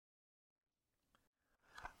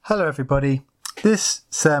Hello everybody. This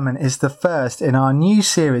sermon is the first in our new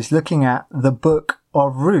series looking at the book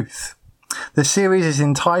of Ruth. The series is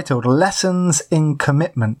entitled Lessons in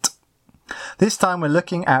Commitment. This time we're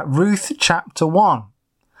looking at Ruth chapter 1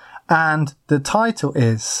 and the title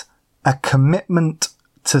is A Commitment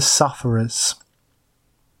to Sufferers.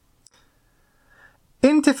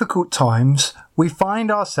 In difficult times, we find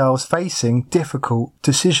ourselves facing difficult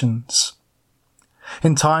decisions.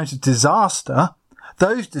 In times of disaster,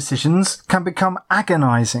 those decisions can become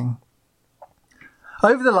agonizing.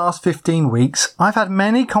 Over the last 15 weeks, I've had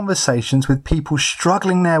many conversations with people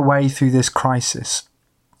struggling their way through this crisis.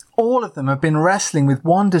 All of them have been wrestling with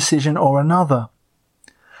one decision or another.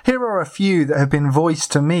 Here are a few that have been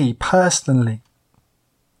voiced to me personally.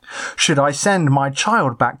 Should I send my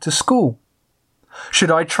child back to school? Should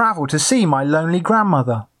I travel to see my lonely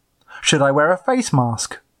grandmother? Should I wear a face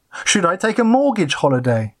mask? Should I take a mortgage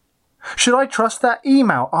holiday? Should I trust that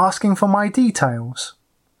email asking for my details?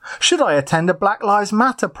 Should I attend a Black Lives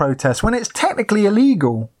Matter protest when it's technically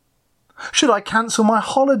illegal? Should I cancel my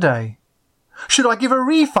holiday? Should I give a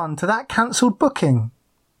refund to that cancelled booking?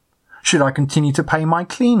 Should I continue to pay my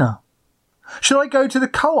cleaner? Should I go to the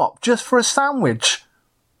co-op just for a sandwich?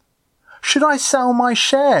 Should I sell my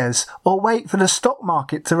shares or wait for the stock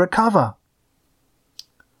market to recover?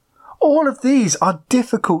 All of these are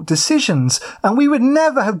difficult decisions, and we would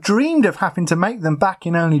never have dreamed of having to make them back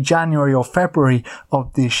in only January or February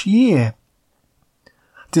of this year.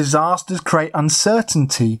 Disasters create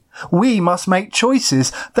uncertainty. We must make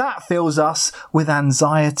choices. That fills us with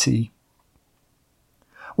anxiety.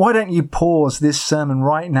 Why don't you pause this sermon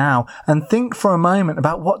right now and think for a moment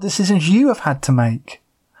about what decisions you have had to make?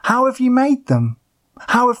 How have you made them?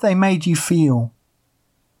 How have they made you feel?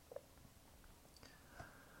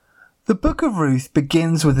 The book of Ruth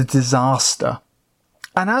begins with a disaster,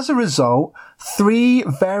 and as a result, 3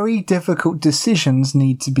 very difficult decisions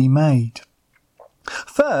need to be made.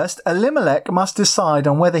 First, Elimelech must decide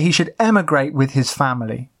on whether he should emigrate with his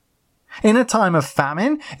family. In a time of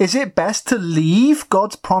famine, is it best to leave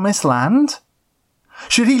God's promised land?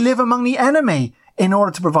 Should he live among the enemy in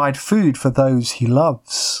order to provide food for those he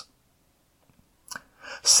loves?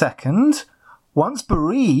 Second, once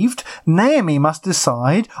bereaved, Naomi must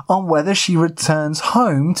decide on whether she returns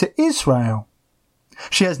home to Israel.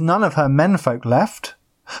 She has none of her menfolk left.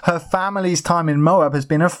 Her family's time in Moab has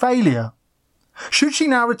been a failure. Should she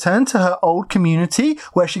now return to her old community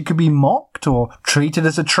where she could be mocked or treated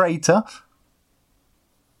as a traitor?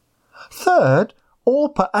 Third,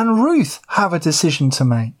 Orpah and Ruth have a decision to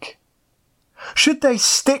make. Should they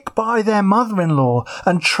stick by their mother-in-law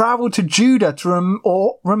and travel to Judah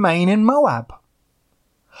or remain in Moab?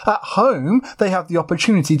 At home, they have the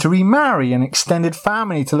opportunity to remarry an extended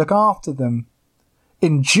family to look after them.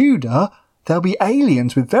 In Judah, they'll be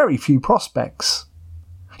aliens with very few prospects.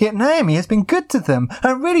 Yet Naomi has been good to them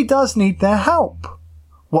and really does need their help.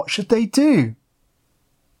 What should they do?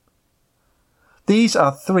 These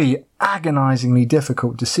are 3 agonizingly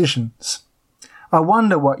difficult decisions. I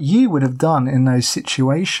wonder what you would have done in those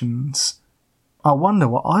situations. I wonder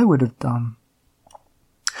what I would have done.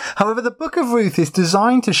 However, the book of Ruth is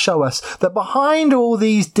designed to show us that behind all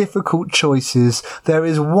these difficult choices, there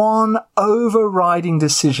is one overriding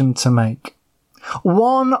decision to make.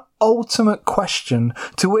 One ultimate question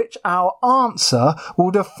to which our answer will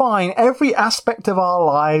define every aspect of our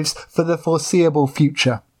lives for the foreseeable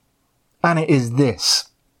future. And it is this.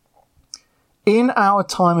 In our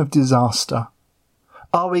time of disaster,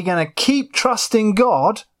 are we going to keep trusting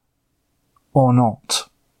God or not?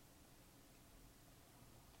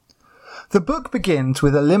 The book begins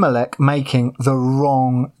with Elimelech making the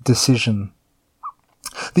wrong decision.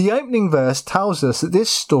 The opening verse tells us that this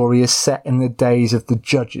story is set in the days of the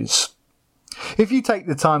Judges. If you take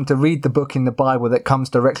the time to read the book in the Bible that comes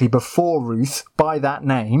directly before Ruth by that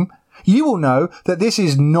name, you will know that this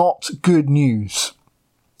is not good news.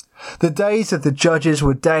 The days of the Judges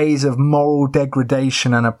were days of moral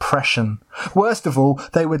degradation and oppression. Worst of all,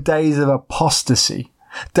 they were days of apostasy.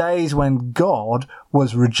 Days when God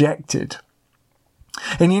was rejected.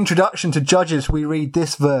 In the introduction to Judges, we read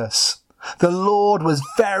this verse. The Lord was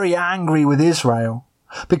very angry with Israel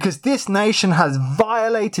because this nation has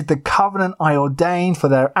violated the covenant I ordained for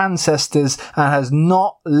their ancestors and has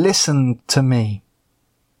not listened to me.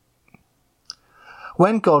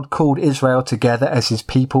 When God called Israel together as his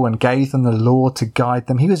people and gave them the law to guide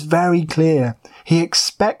them, he was very clear. He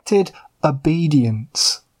expected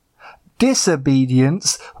obedience.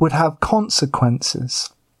 Disobedience would have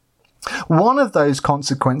consequences. One of those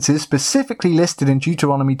consequences, specifically listed in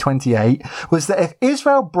Deuteronomy 28, was that if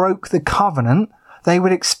Israel broke the covenant, they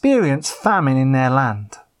would experience famine in their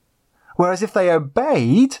land. whereas if they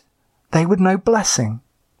obeyed, they would know blessing.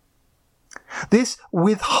 This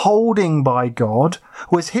withholding by God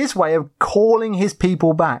was his way of calling his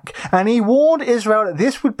people back, and he warned Israel that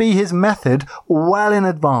this would be his method well in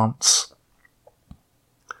advance.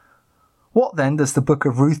 What then does the book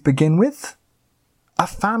of Ruth begin with? A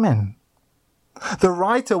famine. The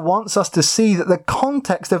writer wants us to see that the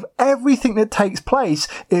context of everything that takes place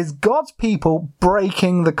is God's people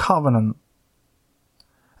breaking the covenant.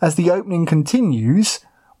 As the opening continues,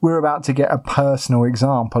 we're about to get a personal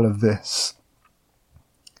example of this.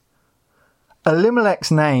 Elimelech's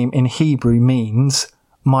name in Hebrew means,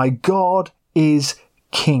 "My God is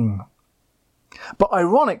King." But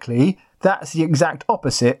ironically, that's the exact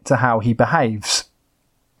opposite to how he behaves.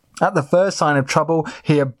 At the first sign of trouble,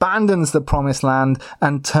 he abandons the promised land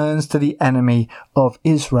and turns to the enemy of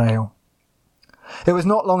Israel. It was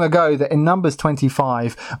not long ago that in Numbers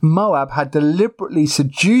 25, Moab had deliberately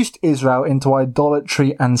seduced Israel into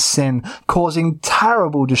idolatry and sin, causing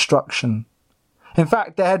terrible destruction. In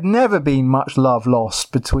fact, there had never been much love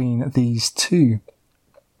lost between these two.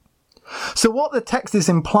 So what the text is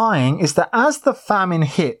implying is that as the famine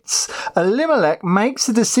hits, Elimelech makes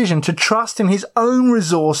the decision to trust in his own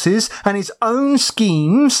resources and his own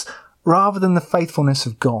schemes rather than the faithfulness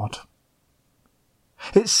of God.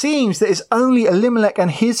 It seems that it's only Elimelech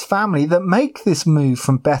and his family that make this move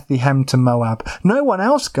from Bethlehem to Moab. No one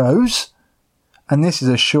else goes. And this is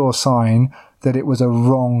a sure sign that it was a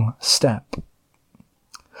wrong step.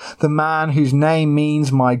 The man whose name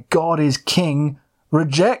means "My God is King"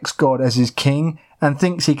 rejects God as his king and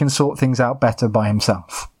thinks he can sort things out better by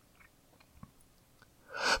himself.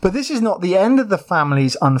 But this is not the end of the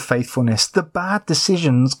family's unfaithfulness. The bad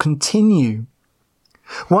decisions continue.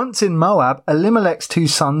 Once in Moab, Elimelech's two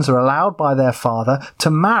sons are allowed by their father to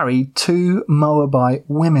marry two Moabite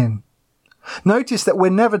women. Notice that we're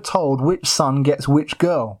never told which son gets which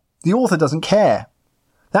girl. The author doesn't care.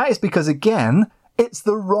 That is because, again, it's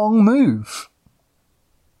the wrong move.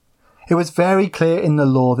 It was very clear in the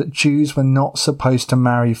law that Jews were not supposed to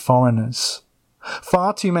marry foreigners.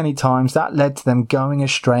 Far too many times that led to them going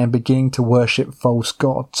astray and beginning to worship false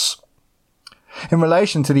gods. In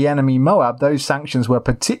relation to the enemy Moab, those sanctions were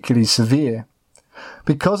particularly severe.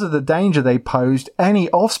 Because of the danger they posed, any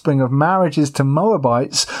offspring of marriages to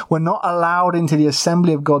Moabites were not allowed into the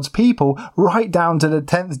assembly of God's people right down to the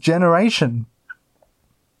 10th generation.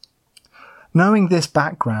 Knowing this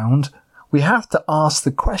background, we have to ask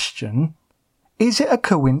the question, is it a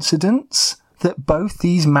coincidence that both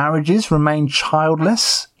these marriages remained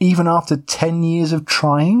childless even after 10 years of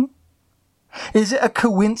trying? Is it a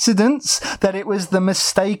coincidence that it was the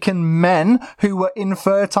mistaken men who were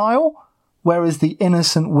infertile, whereas the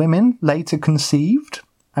innocent women later conceived,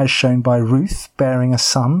 as shown by Ruth bearing a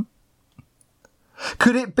son?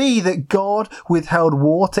 Could it be that God withheld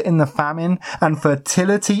water in the famine and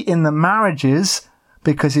fertility in the marriages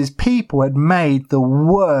because his people had made the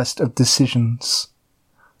worst of decisions?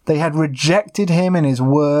 They had rejected him and his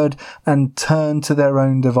word and turned to their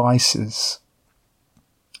own devices.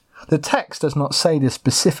 The text does not say this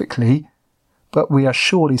specifically, but we are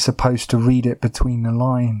surely supposed to read it between the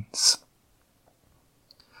lines.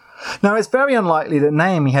 Now, it's very unlikely that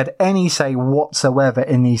Naomi had any say whatsoever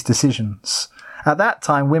in these decisions. At that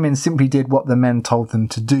time, women simply did what the men told them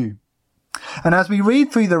to do. And as we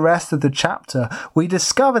read through the rest of the chapter, we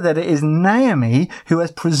discover that it is Naomi who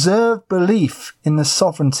has preserved belief in the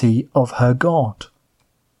sovereignty of her God.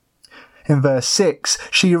 In verse 6,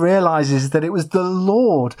 she realizes that it was the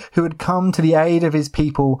Lord who had come to the aid of his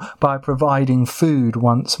people by providing food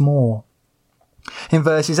once more. In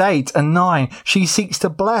verses 8 and 9, she seeks to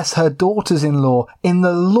bless her daughters-in-law in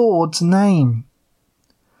the Lord's name.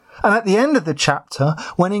 And at the end of the chapter,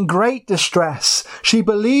 when in great distress, she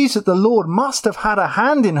believes that the Lord must have had a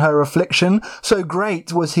hand in her affliction, so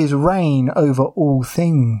great was his reign over all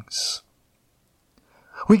things.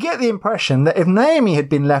 We get the impression that if Naomi had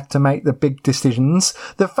been left to make the big decisions,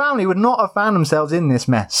 the family would not have found themselves in this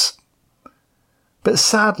mess. But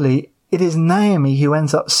sadly, it is Naomi who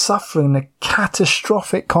ends up suffering the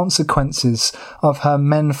catastrophic consequences of her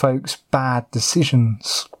menfolk's bad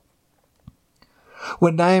decisions.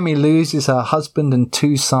 When Naomi loses her husband and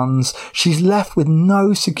two sons, she's left with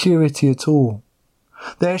no security at all.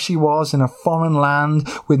 There she was in a foreign land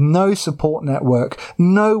with no support network,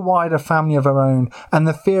 no wider family of her own, and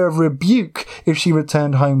the fear of rebuke if she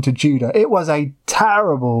returned home to Judah. It was a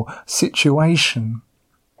terrible situation.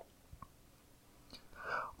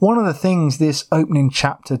 One of the things this opening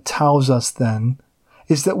chapter tells us then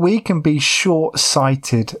is that we can be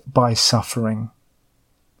short-sighted by suffering.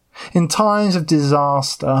 In times of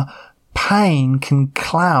disaster, pain can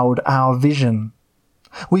cloud our vision.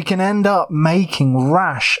 We can end up making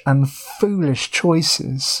rash and foolish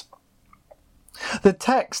choices. The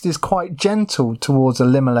text is quite gentle towards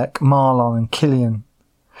Elimelech, Mahlon and Chilion.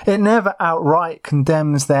 It never outright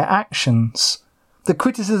condemns their actions. The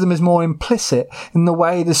criticism is more implicit in the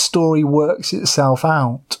way the story works itself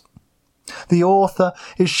out. The author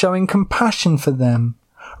is showing compassion for them,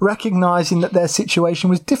 recognising that their situation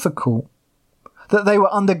was difficult, that they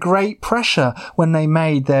were under great pressure when they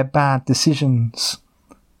made their bad decisions.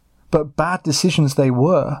 But bad decisions they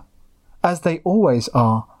were, as they always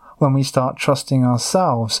are when we start trusting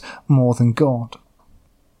ourselves more than God.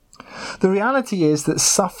 The reality is that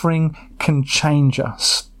suffering can change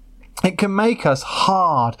us. It can make us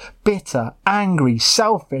hard, bitter, angry,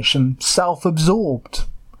 selfish and self-absorbed.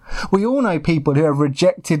 We all know people who have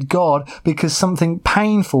rejected God because something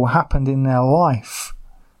painful happened in their life.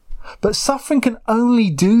 But suffering can only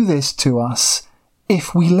do this to us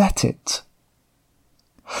if we let it.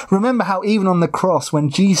 Remember how even on the cross, when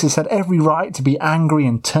Jesus had every right to be angry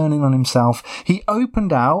and turning on himself, he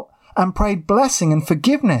opened out and prayed blessing and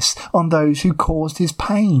forgiveness on those who caused his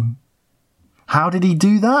pain. How did he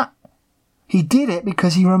do that? He did it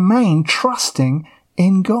because he remained trusting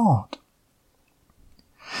in God.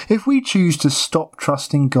 If we choose to stop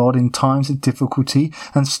trusting God in times of difficulty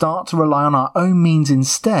and start to rely on our own means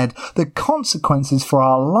instead, the consequences for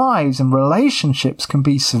our lives and relationships can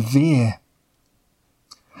be severe.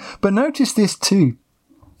 But notice this too.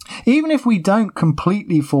 Even if we don't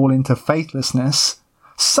completely fall into faithlessness,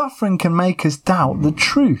 suffering can make us doubt the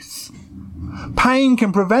truth. Pain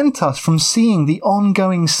can prevent us from seeing the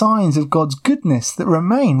ongoing signs of God's goodness that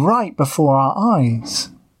remain right before our eyes.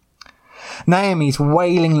 Naomi's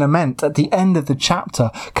wailing lament at the end of the chapter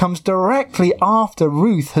comes directly after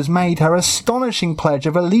Ruth has made her astonishing pledge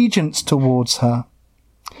of allegiance towards her.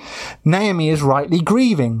 Naomi is rightly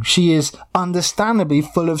grieving. She is understandably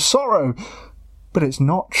full of sorrow. But it's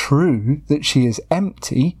not true that she is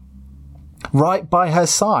empty. Right by her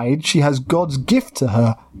side, she has God's gift to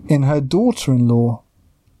her in her daughter-in-law.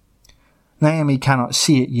 Naomi cannot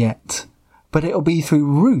see it yet, but it'll be through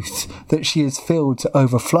Ruth that she is filled to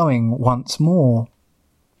overflowing once more.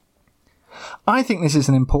 I think this is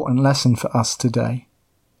an important lesson for us today.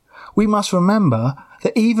 We must remember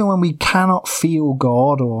that even when we cannot feel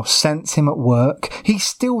God or sense him at work, he's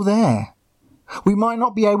still there. We might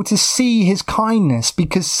not be able to see his kindness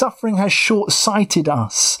because suffering has short-sighted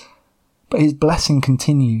us, but his blessing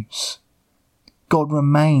continues. God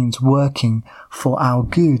remains working for our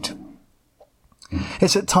good.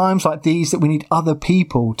 It's at times like these that we need other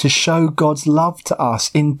people to show God's love to us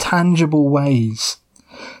in tangible ways.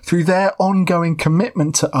 Through their ongoing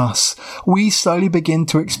commitment to us, we slowly begin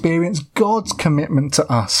to experience God's commitment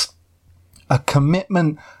to us, a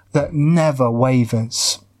commitment that never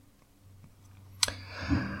wavers.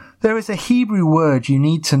 There is a Hebrew word you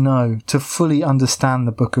need to know to fully understand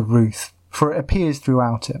the book of Ruth, for it appears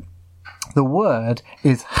throughout it. The word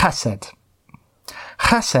is chesed.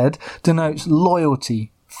 Chesed denotes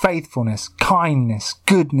loyalty, faithfulness, kindness,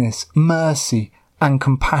 goodness, mercy, and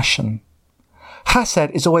compassion.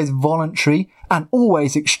 Chesed is always voluntary and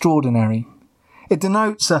always extraordinary. It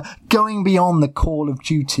denotes a going beyond the call of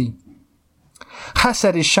duty.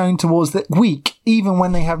 Chesed is shown towards the weak even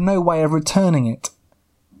when they have no way of returning it.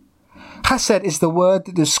 Chesed is the word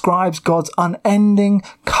that describes God's unending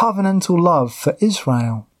covenantal love for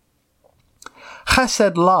Israel.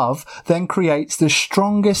 Chesed love then creates the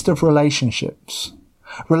strongest of relationships.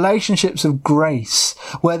 Relationships of grace,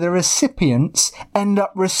 where the recipients end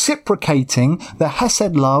up reciprocating the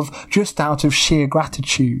Chesed love just out of sheer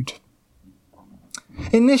gratitude.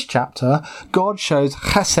 In this chapter, God shows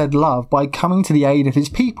Chesed love by coming to the aid of his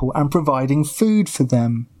people and providing food for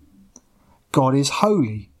them. God is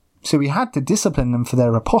holy, so he had to discipline them for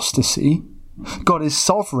their apostasy. God is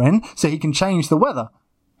sovereign, so he can change the weather.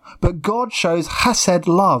 But God shows Chesed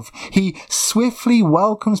love. He swiftly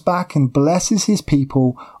welcomes back and blesses his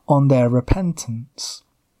people on their repentance.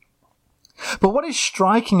 But what is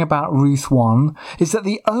striking about Ruth 1 is that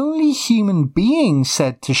the only human being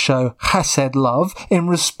said to show Chesed love in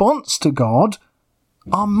response to God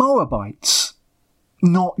are Moabites,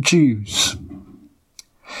 not Jews.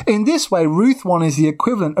 In this way, Ruth 1 is the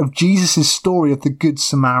equivalent of Jesus' story of the Good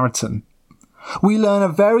Samaritan. We learn a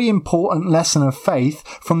very important lesson of faith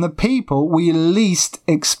from the people we least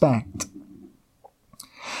expect.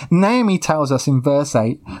 Naomi tells us in verse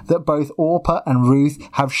 8 that both Orpah and Ruth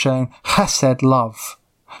have shown Chesed love.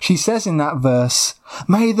 She says in that verse,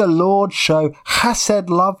 "May the Lord show Chesed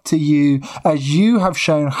love to you as you have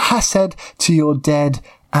shown Chesed to your dead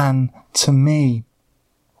and to me."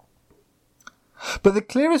 But the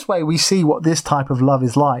clearest way we see what this type of love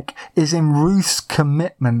is like is in Ruth's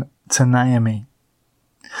commitment to Naomi.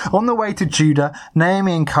 On the way to Judah,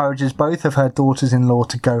 Naomi encourages both of her daughters-in-law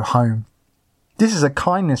to go home. This is a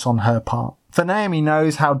kindness on her part, for Naomi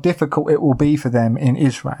knows how difficult it will be for them in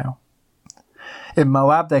Israel. In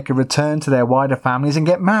Moab, they could return to their wider families and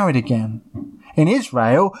get married again. In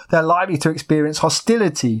Israel, they're likely to experience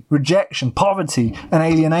hostility, rejection, poverty, and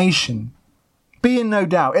alienation. Be in no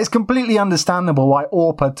doubt, it's completely understandable why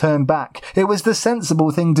Orpah turned back. It was the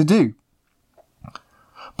sensible thing to do.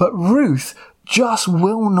 But Ruth just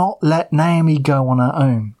will not let Naomi go on her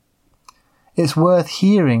own. It's worth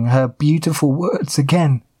hearing her beautiful words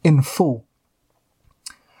again in full.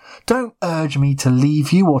 Don't urge me to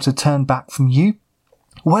leave you or to turn back from you.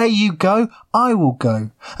 Where you go, I will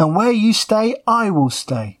go, and where you stay, I will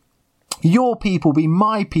stay. Your people be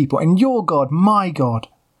my people, and your God my God.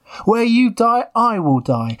 Where you die, I will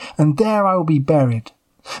die, and there I will be buried.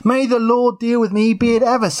 May the Lord deal with me, be it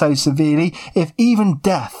ever so severely, if even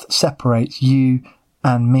death separates you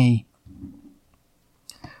and me.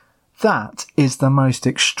 That is the most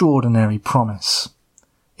extraordinary promise.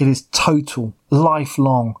 It is total,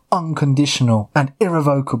 lifelong, unconditional, and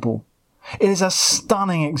irrevocable. It is a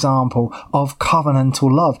stunning example of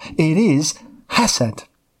covenantal love. It is Hesed.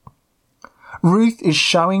 Ruth is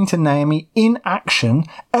showing to Naomi in action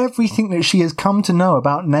everything that she has come to know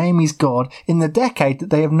about Naomi's God in the decade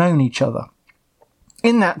that they have known each other.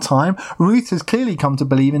 In that time, Ruth has clearly come to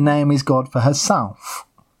believe in Naomi's God for herself.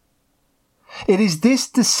 It is this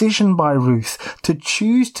decision by Ruth to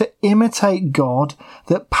choose to imitate God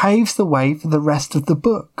that paves the way for the rest of the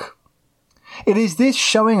book. It is this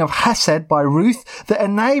showing of Hesed by Ruth that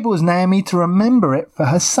enables Naomi to remember it for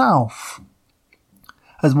herself.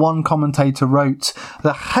 As one commentator wrote,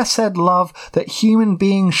 the Hesed love that human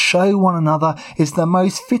beings show one another is the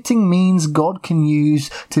most fitting means God can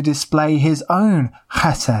use to display his own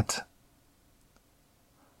Hesed.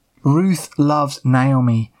 Ruth loves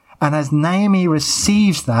Naomi, and as Naomi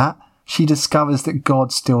receives that, she discovers that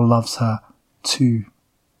God still loves her too.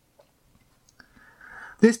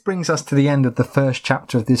 This brings us to the end of the first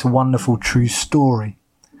chapter of this wonderful true story.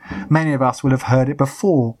 Many of us will have heard it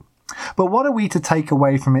before. But what are we to take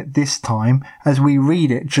away from it this time as we read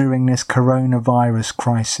it during this coronavirus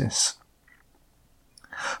crisis?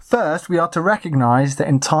 First, we are to recognise that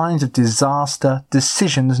in times of disaster,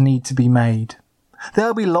 decisions need to be made. There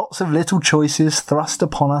will be lots of little choices thrust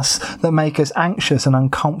upon us that make us anxious and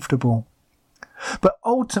uncomfortable. But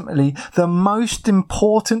ultimately, the most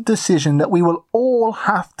important decision that we will all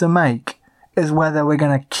have to make is whether we're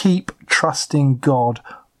going to keep trusting God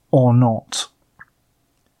or not.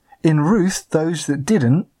 In Ruth, those that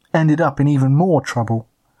didn't ended up in even more trouble,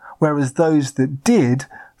 whereas those that did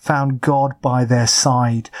found God by their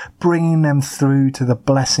side, bringing them through to the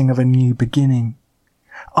blessing of a new beginning.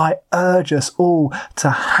 I urge us all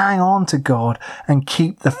to hang on to God and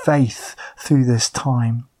keep the faith through this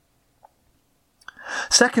time.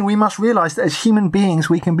 Second, we must realise that as human beings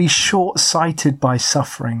we can be short-sighted by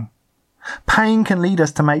suffering. Pain can lead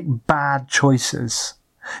us to make bad choices.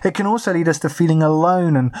 It can also lead us to feeling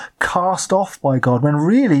alone and cast off by God when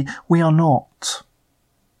really we are not.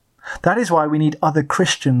 That is why we need other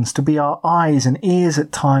Christians to be our eyes and ears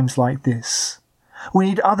at times like this. We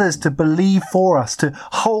need others to believe for us, to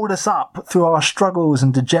hold us up through our struggles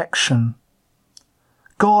and dejection.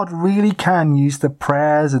 God really can use the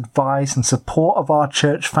prayers, advice and support of our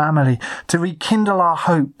church family to rekindle our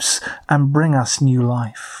hopes and bring us new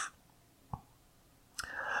life.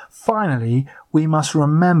 Finally, we must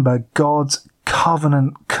remember God's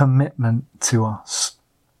covenant commitment to us.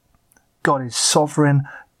 God is sovereign,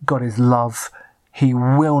 God is love. He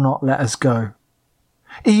will not let us go.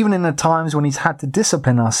 Even in the times when he's had to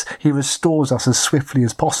discipline us, he restores us as swiftly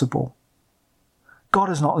as possible. God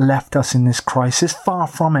has not left us in this crisis, far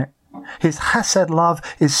from it. His Hesed love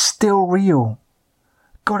is still real.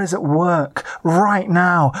 God is at work right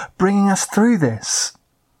now, bringing us through this.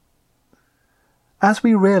 As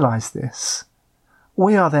we realise this,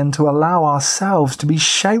 we are then to allow ourselves to be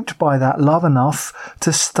shaped by that love enough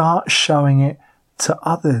to start showing it to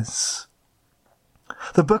others.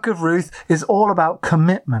 The book of Ruth is all about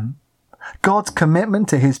commitment. God's commitment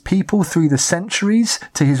to his people through the centuries,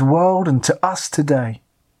 to his world and to us today.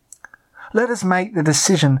 Let us make the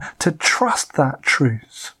decision to trust that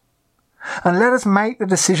truth. And let us make the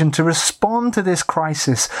decision to respond to this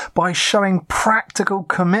crisis by showing practical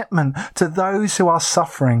commitment to those who are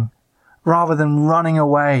suffering, rather than running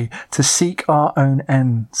away to seek our own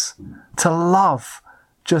ends. To love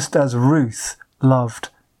just as Ruth loved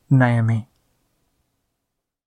Naomi.